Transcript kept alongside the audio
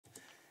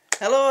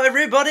Hello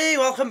everybody,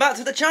 welcome back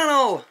to the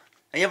channel.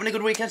 Are you having a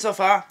good weekend so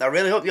far? I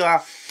really hope you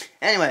are.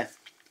 Anyway,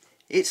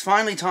 it's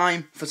finally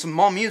time for some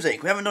more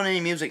music. We haven't done any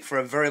music for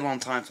a very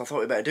long time, so I thought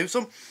we'd better do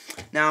some.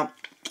 Now,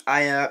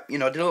 I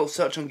did a little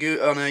search on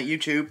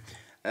YouTube,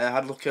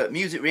 had a look at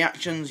music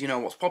reactions,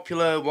 what's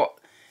popular, what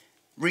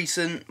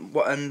recent,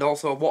 and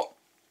also what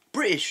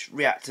British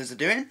reactors are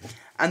doing.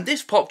 And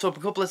this popped up a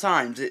couple of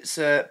times. It's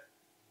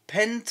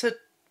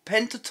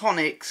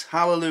Pentatonix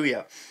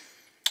Hallelujah.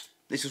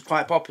 This was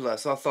quite popular,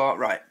 so I thought,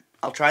 right,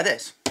 I'll try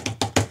this.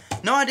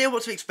 No idea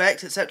what to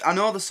expect, except I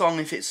know the song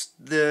if it's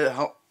the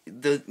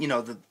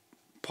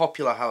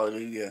popular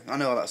Hallelujah. I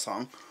know that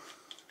song.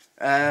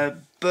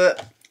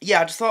 But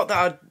yeah, I just thought that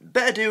I'd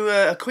better do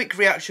a quick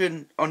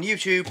reaction on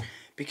YouTube,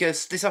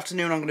 because this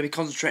afternoon I'm going to be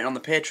concentrating on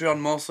the Patreon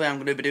mostly. I'm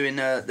going to be doing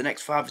the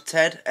next 5 of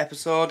Ted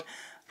episode,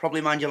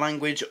 probably Mind Your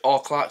Language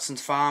or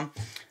Clarkson's Farm.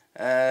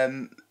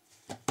 And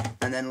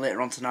then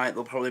later on tonight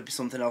there'll probably be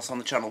something else on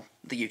the channel,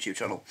 the YouTube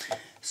channel.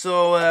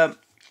 So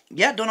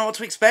yeah, don't know what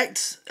to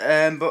expect,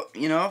 but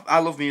I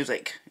love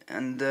music,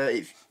 and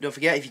don't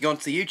forget, if you go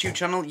onto the YouTube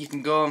channel, you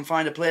can go and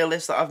find a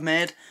playlist that I've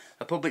made,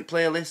 a public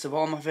playlist of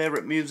all my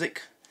favourite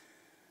music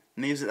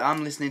that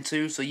I'm listening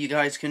to, so you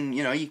guys can,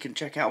 you can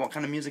check out what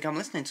kind of music I'm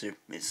listening to.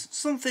 It's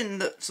something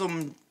that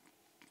some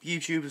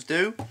YouTubers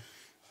do,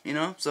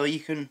 so you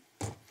can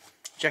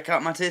check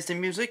out my taste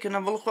in music and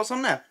have a look what's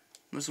on there.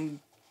 There's some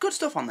good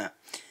stuff on there.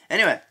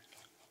 Anyway,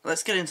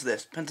 let's get into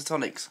this.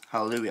 Pentatonix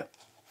Hallelujah.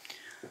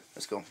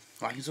 Let's go.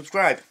 Like and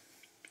subscribe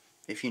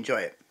if you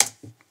enjoy it.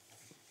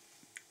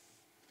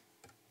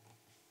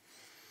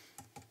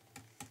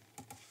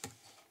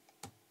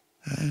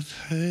 I've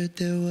heard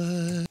there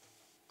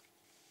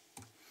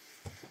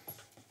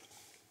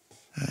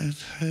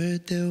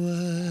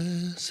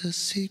was a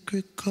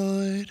secret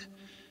chord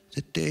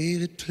that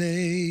David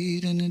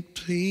played and it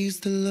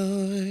pleased the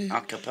Lord.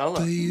 Acapella.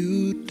 But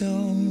you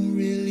don't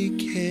really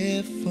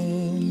care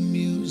for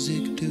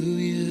music, do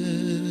you?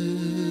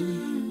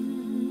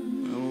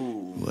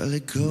 Ooh. Well,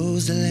 it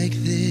goes like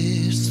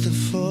this: the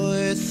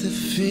fourth, the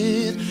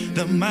fifth,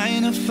 the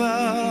minor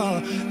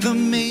fall, the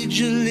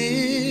major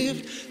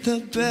lift, the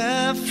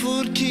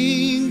baffled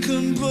king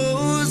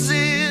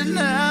composing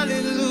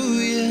hallelujah.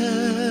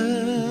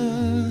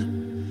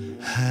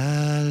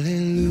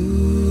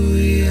 Hallelujah,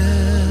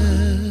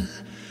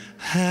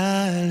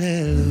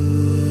 hallelujah,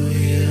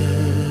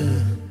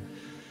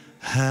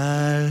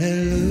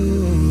 hallelujah,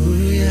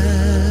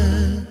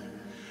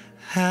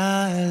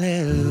 hallelujah.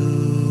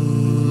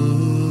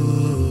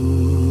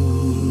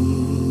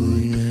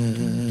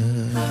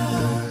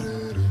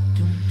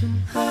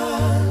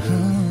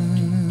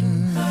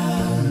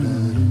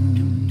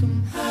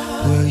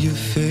 Well, your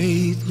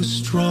faith was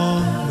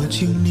strong,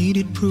 but you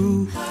needed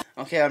proof.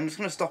 Okay, I'm just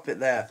going to stop it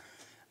there.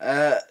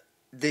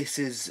 This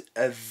is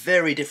a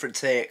very different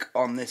take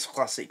on this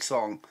classic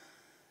song.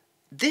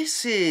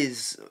 This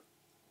is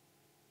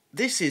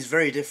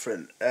very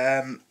different,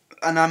 and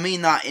I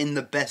mean that in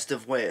the best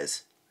of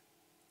ways.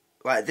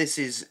 Like, this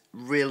is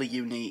really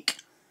unique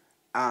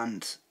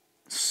and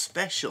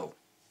special.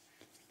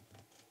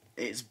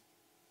 It's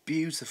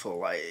beautiful.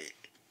 Like,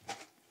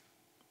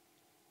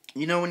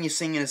 when you're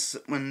singing,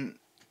 when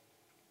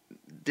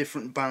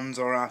different bands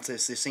or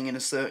artists, they sing in a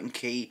certain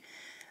key,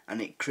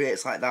 and it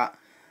creates like that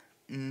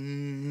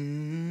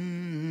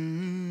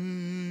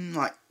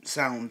like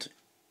sound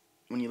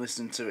when you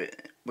listen to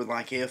it with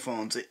like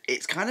earphones.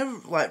 It's kind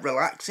of like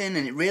relaxing,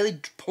 and it really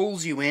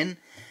pulls you in,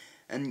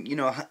 and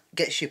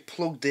gets you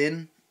plugged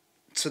in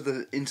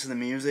into the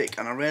music,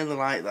 and I really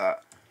like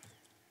that.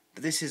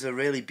 But this is a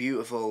really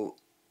beautiful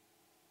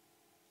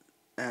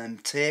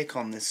take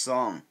on this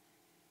song.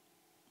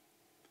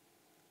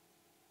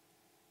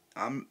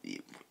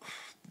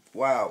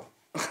 Wow.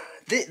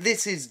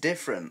 This is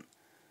different.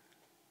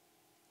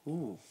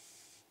 Ooh.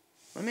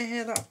 Let me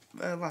hear that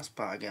last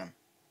part again.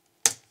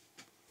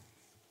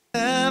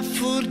 And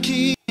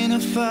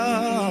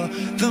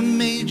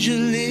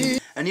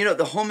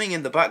the humming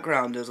in the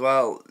background as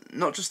well.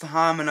 Not just the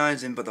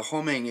harmonising, but the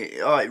humming.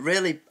 It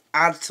really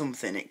adds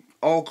something. It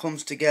all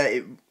comes together.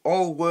 It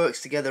all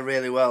works together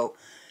really well.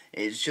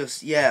 It's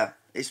just, yeah,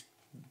 it's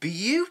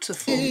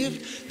beautiful.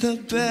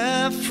 The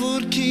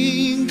baffled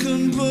king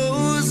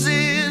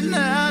composing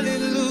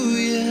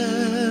hallelujah.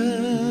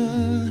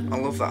 I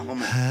love that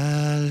humming.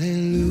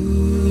 Hallelujah.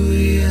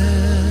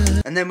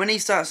 And then when he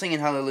starts singing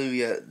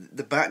hallelujah,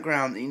 the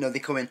background, they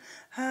come in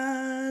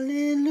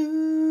hallelujah,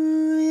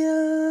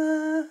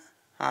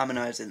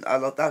 harmonising. I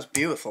love that's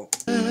beautiful.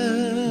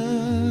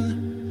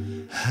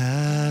 Hallelujah.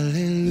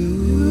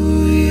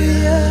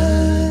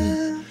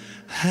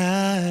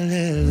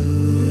 Hallelujah.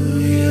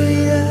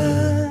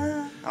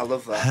 I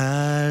love that.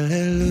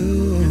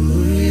 Hallelujah.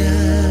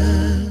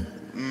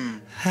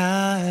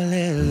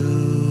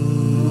 Hallelujah.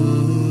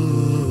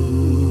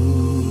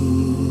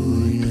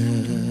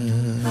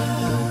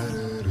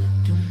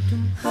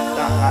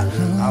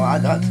 I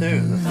like that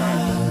too. That's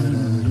nice.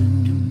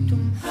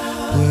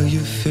 Well,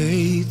 your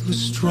faith was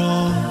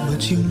strong,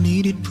 but you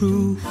needed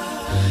proof.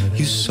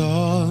 You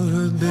saw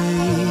her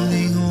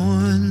bailing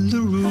on the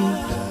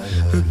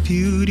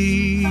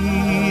beauty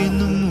in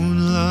the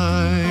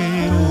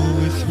moonlight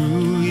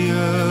overthrew you.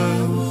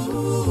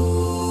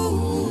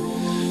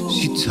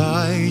 She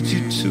tied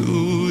you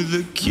to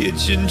the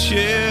kitchen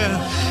chair.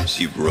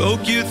 She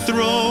broke your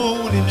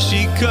throat and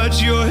she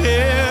cut your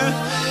hair.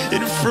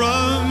 And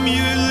from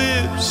your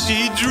lips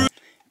she drew...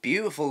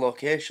 Beautiful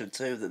location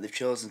too that they've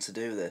chosen to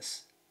do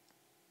this.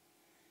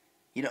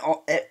 You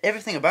know,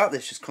 everything about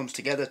this just comes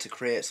together to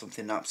create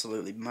something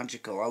absolutely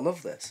magical. I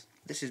love this.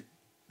 This is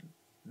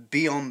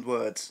beyond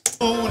words.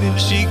 And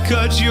she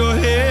cut your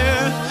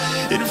hair,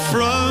 and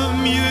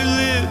from your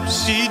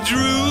lips she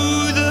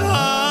drew the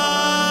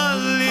hallelujah.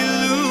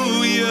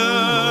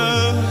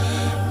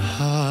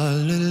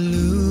 Hallelujah.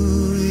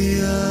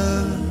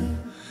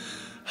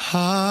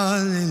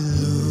 Hallelujah.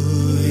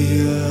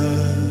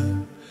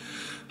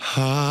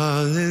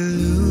 Hallelujah.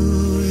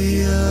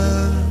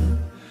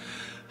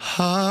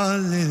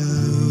 Hallelujah.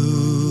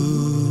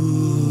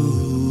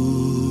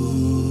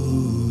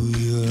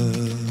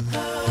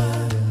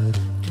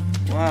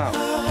 Wow.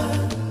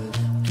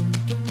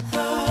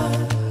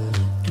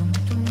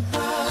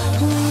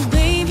 Oh,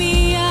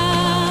 baby,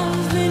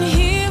 I've been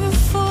here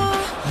before.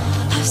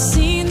 I've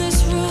seen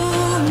this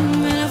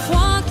room and I've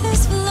walked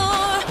this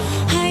floor.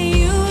 I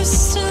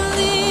used to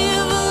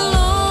live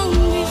alone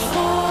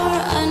before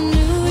I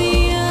knew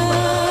you.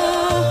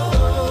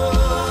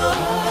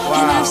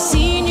 And I've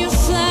seen your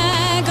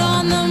flag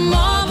on the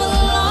marble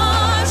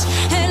arch.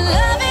 And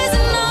love is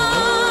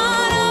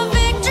not a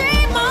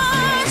victory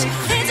march.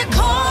 It's a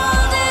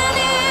cold and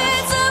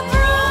it's a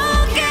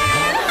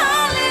broken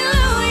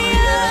hallelujah.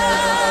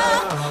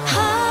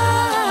 Hallelujah.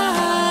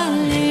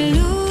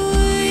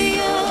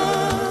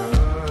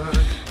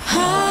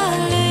 Hallelujah.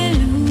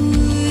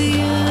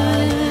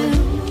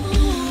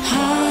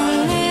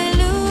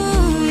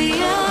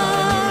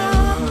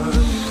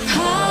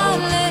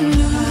 Hallelujah.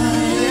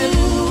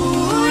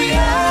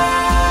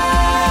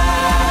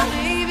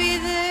 Maybe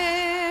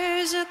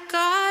there's a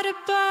God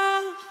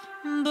above,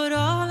 but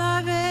all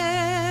I've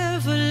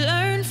ever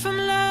learned from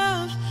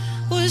love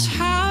was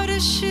how to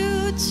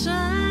shoot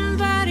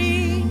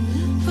somebody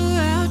who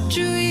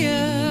outdrew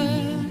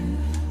you.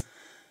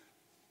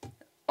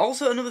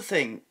 Also, another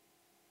thing,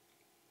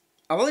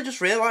 I really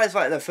just realised,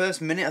 like, the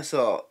first minute or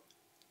so,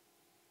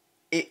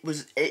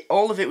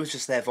 all of it was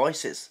just their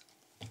voices.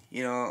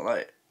 You know,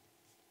 like,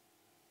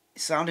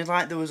 it sounded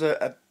like there was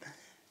a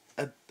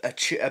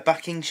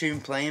backing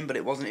tune playing, but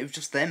it wasn't. It was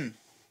just them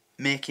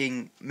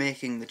making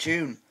the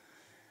tune,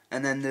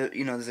 and then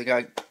there's a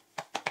guy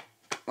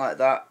like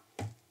that,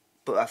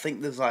 but I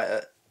think there's like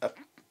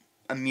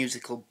a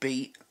musical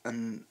beat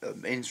and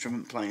an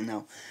instrument playing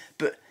now,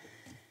 but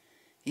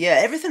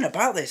yeah, everything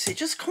about this, it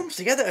just comes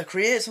together to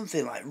create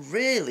something like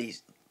really,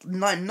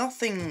 like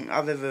nothing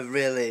I've ever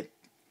really,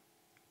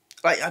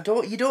 like,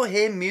 you don't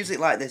hear music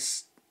like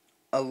this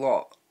a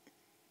lot.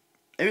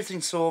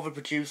 Everything's so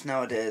overproduced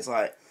nowadays,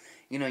 like,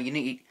 you know, you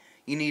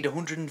need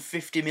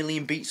 150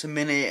 million beats a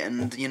minute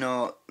and, you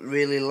know,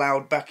 really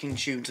loud backing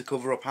tune to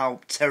cover up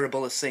how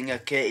terrible a singer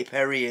Katy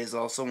Perry is,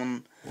 or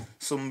some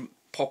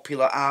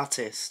popular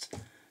artist,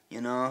 you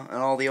know, and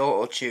all the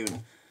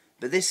auto-tune.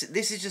 But this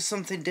is just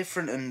something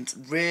different and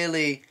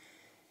really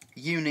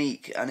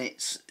unique, and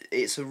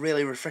it's a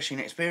really refreshing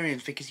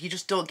experience because you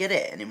just don't get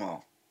it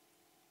anymore.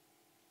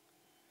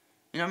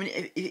 You know what I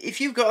mean? If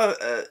you've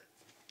got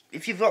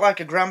like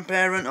a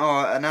grandparent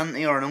or an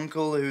auntie or an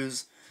uncle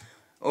who's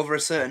over a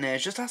certain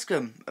age, just ask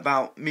them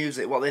about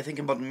music, what they think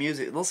about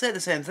music. They'll say the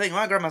same thing.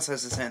 My grandma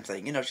says the same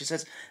thing. You know, she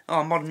says,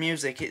 "Oh, modern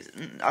music,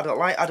 I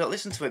don't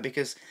listen to it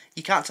because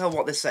you can't tell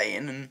what they're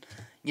saying, and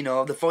you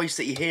know, the voice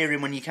that you're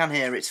hearing when you can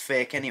hear it's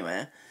fake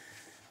anyway."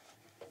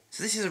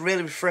 So this is a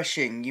really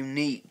refreshing,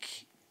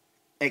 unique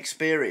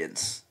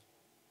experience.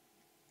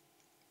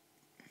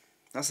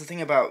 That's the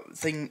thing about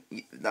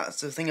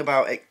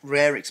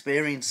rare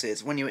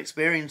experiences. When you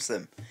experience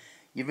them,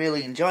 you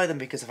really enjoy them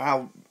because of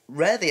how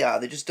rare they are.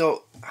 They just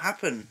don't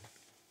happen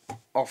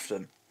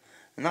often.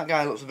 And that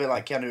guy looks a bit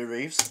like Keanu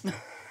Reeves.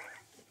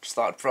 Just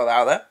thought I'd throw that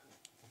out there.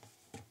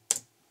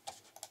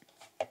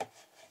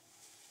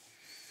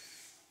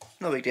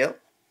 No big deal.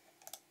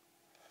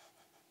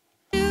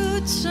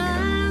 Shoot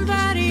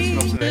somebody,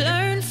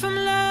 learn from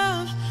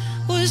love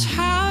was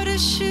how to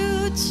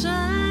shoot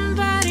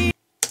somebody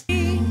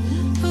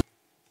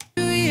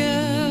who you.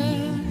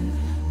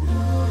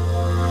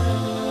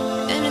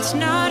 And it's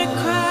not a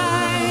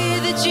cry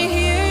that you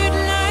hear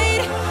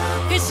tonight.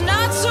 It's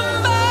not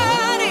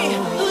somebody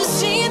who's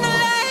seen the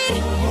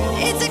light.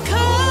 It's a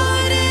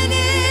code and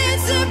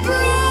it's a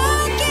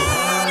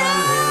broken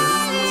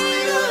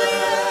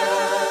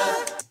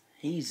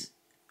hallelujah.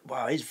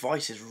 Wow, his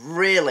voice is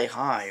really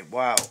high.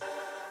 Wow.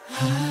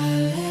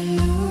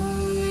 Hallelujah.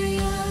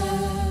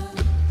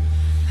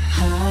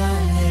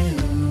 Hallelujah.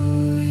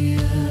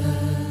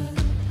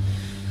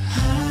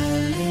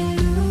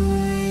 Hallelujah.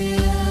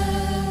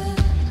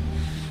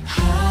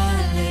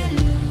 Hallelujah.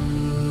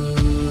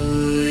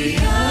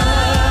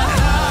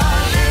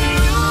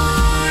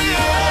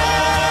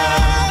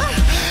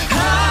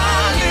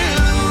 Hallelujah.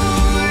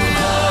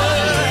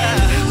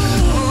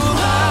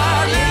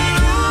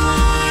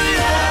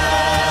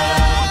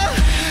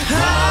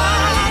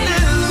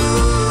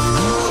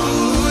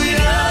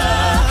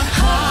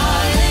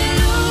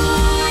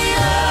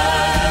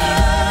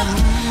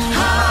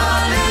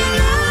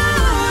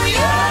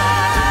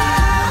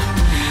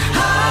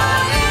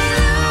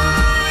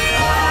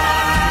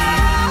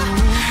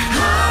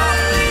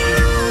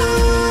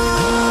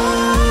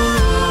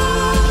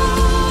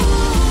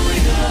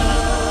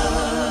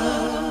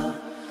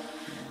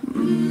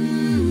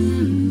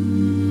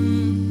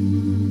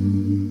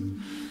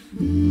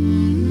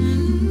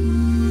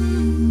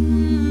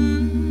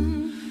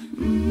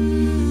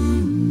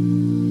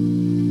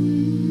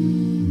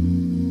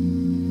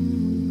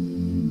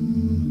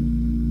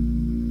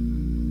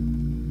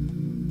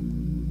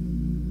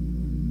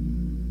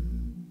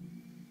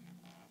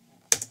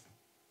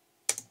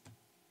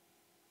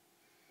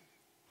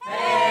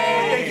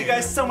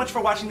 so much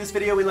for watching this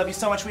video. We love you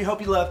so much. We hope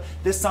you love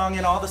this song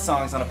and all the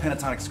songs on A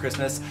Pentatonix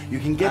Christmas. You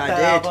can get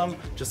that album.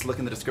 Just look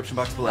in the description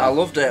box below. I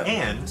loved it.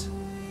 And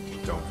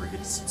don't forget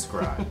to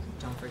subscribe.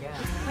 Don't forget.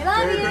 We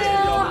love you. We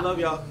love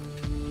y'all.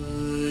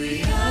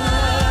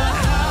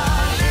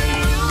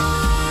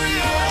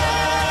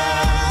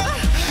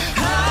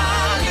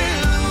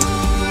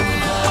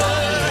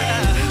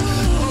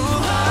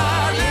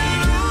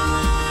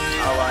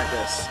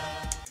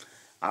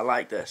 I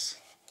like this.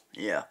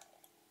 Yeah.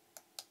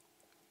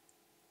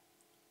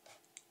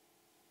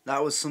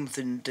 That was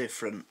something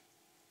different.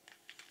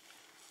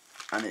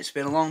 And it's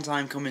been a long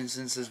time coming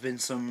since there's been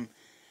some...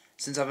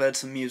 Since I've heard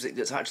some music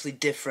that's actually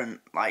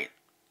different. Like...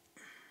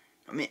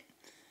 I mean...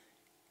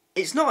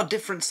 It's not a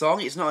different song.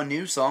 It's not a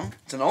new song.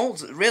 It's an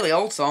old... Really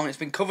old song. It's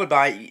been covered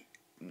by...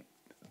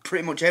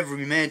 pretty much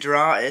every major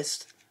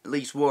artist. At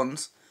least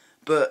once.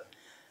 But...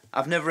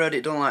 I've never heard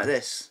it done like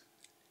this.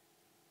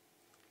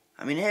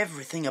 I mean,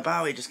 everything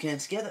about it just came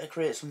together to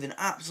create something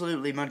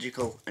absolutely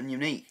magical and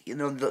unique. You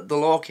know, the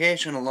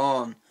location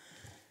alone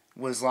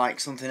was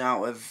like something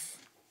out of...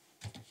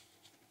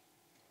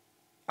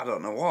 I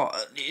don't know what.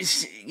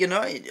 It's, you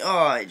know,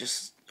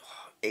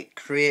 it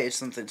created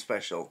something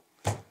special.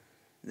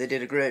 They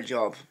did a great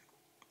job.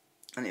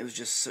 And it was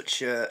just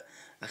such a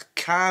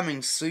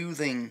calming,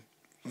 soothing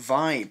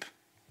vibe.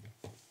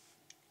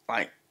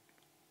 Like...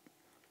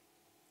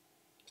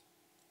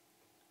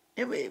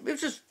 It was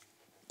just...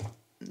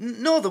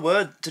 No other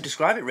word to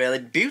describe it really.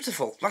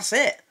 Beautiful. That's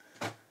it.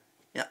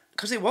 Yeah,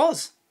 because it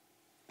was.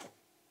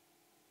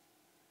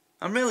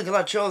 I'm really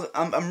glad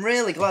I'm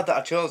really glad that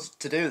I chose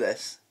to do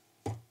this.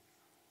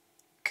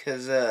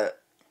 Because I'd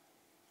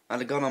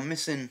have gone on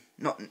missing,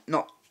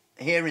 not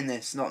hearing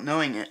this, not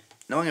knowing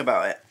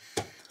about it.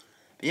 But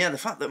yeah, the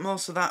fact that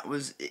most of that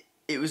was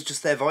it was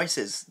just their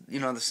voices.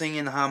 You know, the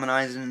singing, the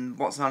harmonising,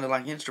 what sounded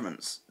like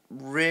instruments.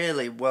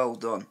 Really well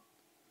done.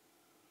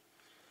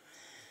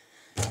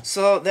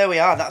 So there we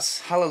are,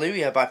 that's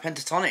Hallelujah by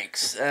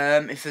Pentatonix.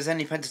 If there's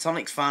any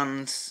Pentatonix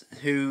fans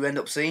who end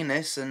up seeing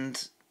this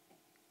and,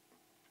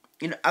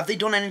 you know, have they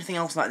done anything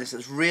else like this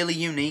that's really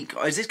unique?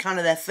 Or is this kind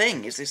of their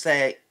thing? Is this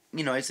their,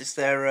 you know, is this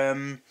their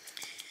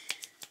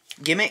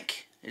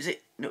gimmick? Is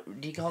it, do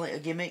you call it a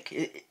gimmick?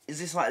 Is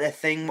this like their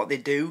thing, what they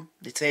do?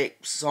 They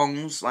take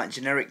songs, like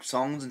generic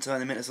songs, and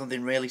turn them into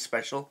something really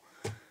special?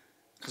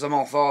 Because I'm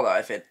all for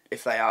that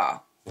if they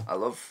are. I'd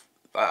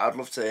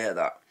love to hear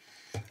that.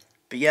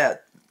 But yeah,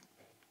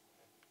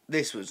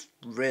 this was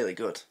really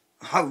good.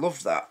 I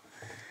loved that.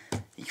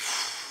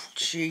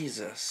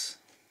 Jesus.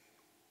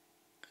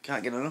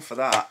 Can't get enough of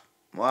that.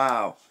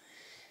 Wow.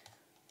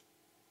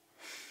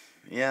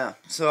 Yeah,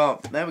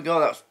 so there we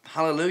go. That's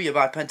Hallelujah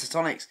by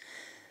Pentatonix.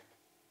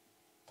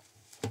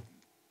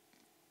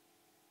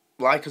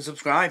 Like and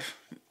subscribe.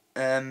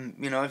 You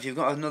know, if you've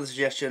got another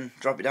suggestion,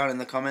 drop it down in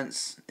the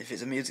comments. If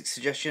it's a music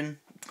suggestion,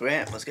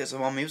 great. Let's get some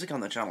more music on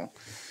the channel.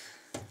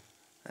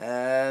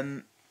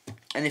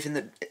 Anything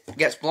that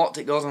gets blocked,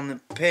 it goes on the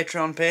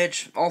Patreon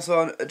page.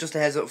 Also, just a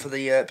heads up for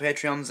the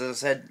Patreons, as I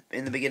said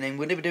in the beginning, I'm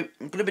going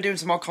to be doing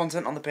some more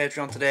content on the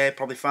Patreon today.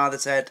 Probably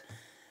Father's Head.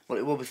 Well,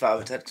 it will be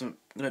Father's Head, because I'm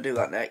going to do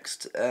that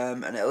next.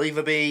 And it'll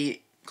either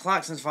be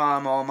Clarkson's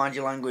Farm or Mind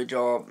Your Language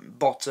or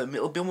Bottom.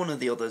 It'll be one of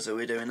the others that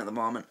we're doing at the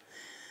moment.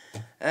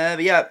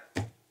 But yeah,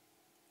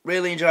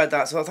 really enjoyed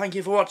that. So thank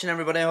you for watching,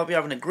 everybody. I hope you're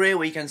having a great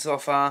weekend so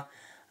far.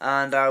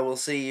 And I will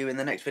see you in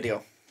the next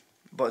video.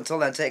 But until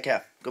then, take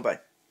care. Goodbye.